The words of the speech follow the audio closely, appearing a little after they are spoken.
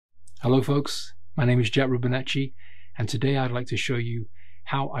Hello folks, my name is Jack Rubinacci, and today I'd like to show you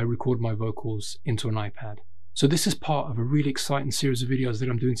how I record my vocals into an iPad. So this is part of a really exciting series of videos that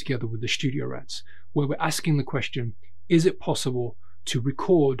I'm doing together with the Studio Rats, where we're asking the question, is it possible to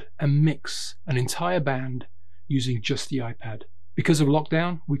record and mix an entire band using just the iPad? Because of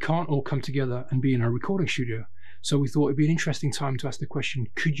lockdown, we can't all come together and be in a recording studio, so we thought it'd be an interesting time to ask the question,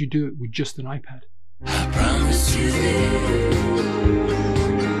 could you do it with just an iPad? I promise you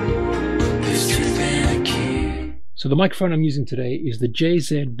there's truth in a key. So the microphone I'm using today is the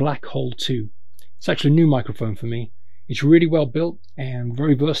JZ Black Hole 2. It's actually a new microphone for me. It's really well built and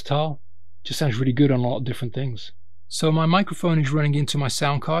very versatile. Just sounds really good on a lot of different things. So my microphone is running into my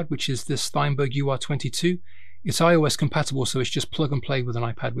sound card, which is this Steinberg UR22. It's iOS compatible, so it's just plug and play with an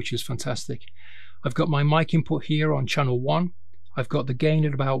iPad, which is fantastic. I've got my mic input here on channel 1. I've got the gain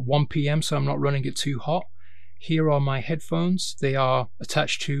at about 1 PM, so I'm not running it too hot. Here are my headphones. They are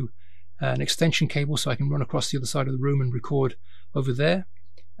attached to an extension cable, so I can run across the other side of the room and record over there.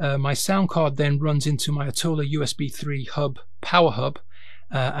 My sound card then runs into my Atola USB 3 hub, power hub,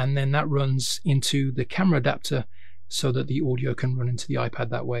 and then that runs into the camera adapter so that the audio can run into the iPad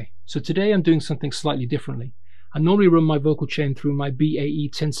that way. So today I'm doing something slightly differently. I normally run my vocal chain through my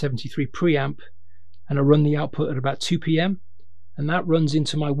BAE 1073 preamp, and I run the output at about 2 PM. And that runs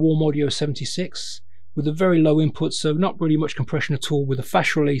into my Warm Audio 76 with a very low input, so not really much compression at all, with a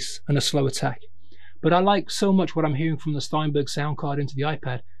fast release and a slow attack. But I like so much what I'm hearing from the Steinberg sound card into the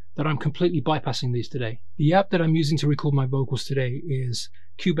iPad that I'm completely bypassing these today. The app that I'm using to record my vocals today is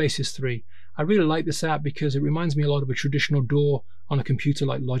Cubasis 3. I really like this app because it reminds me a lot of a traditional DAW on a computer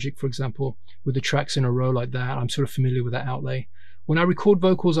like Logic, for example, with the tracks in a row like that. I'm sort of familiar with that outlay. When I record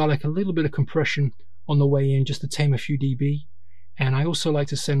vocals, I like a little bit of compression on the way in just to tame a few dB. And I also like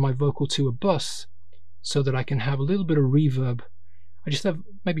to send my vocal to a bus so that I can have a little bit of reverb. I just have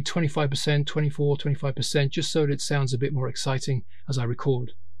maybe 25%, 24, 25%, just so that it sounds a bit more exciting as I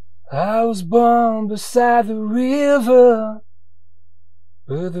record. I was born beside the river,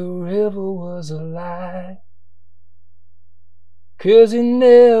 but the river was a lie, 'cause it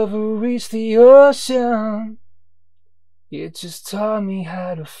never reached the ocean, it just taught me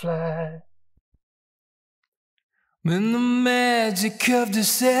how to fly. When the magic of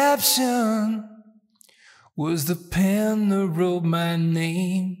deception was the pen that wrote my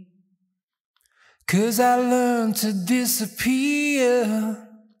name, 'cause I learned to disappear,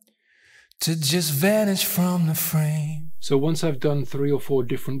 to just vanish from the frame. So once I've done 3 or 4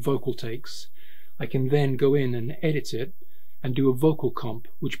 different vocal takes, I can then go in and edit it and do a vocal comp,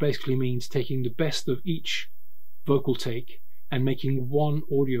 which basically means taking the best of each vocal take and making one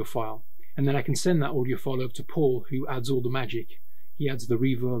audio file. And then I can send that audio file over to Paul, who adds all the magic. He adds the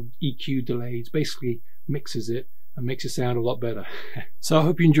reverb, EQ, delays, basically mixes it and makes it sound a lot better. So I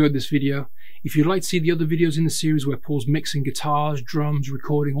hope you enjoyed this video. If you'd like to see the other videos in the series where Paul's mixing guitars, drums,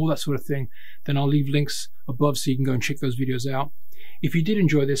 recording, all that sort of thing, then I'll leave links above so you can go and check those videos out. If you did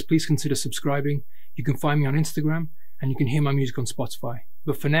enjoy this, please consider subscribing. You can find me on Instagram and you can hear my music on Spotify.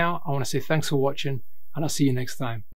 But for now, I want to say thanks for watching, and I'll see you next time.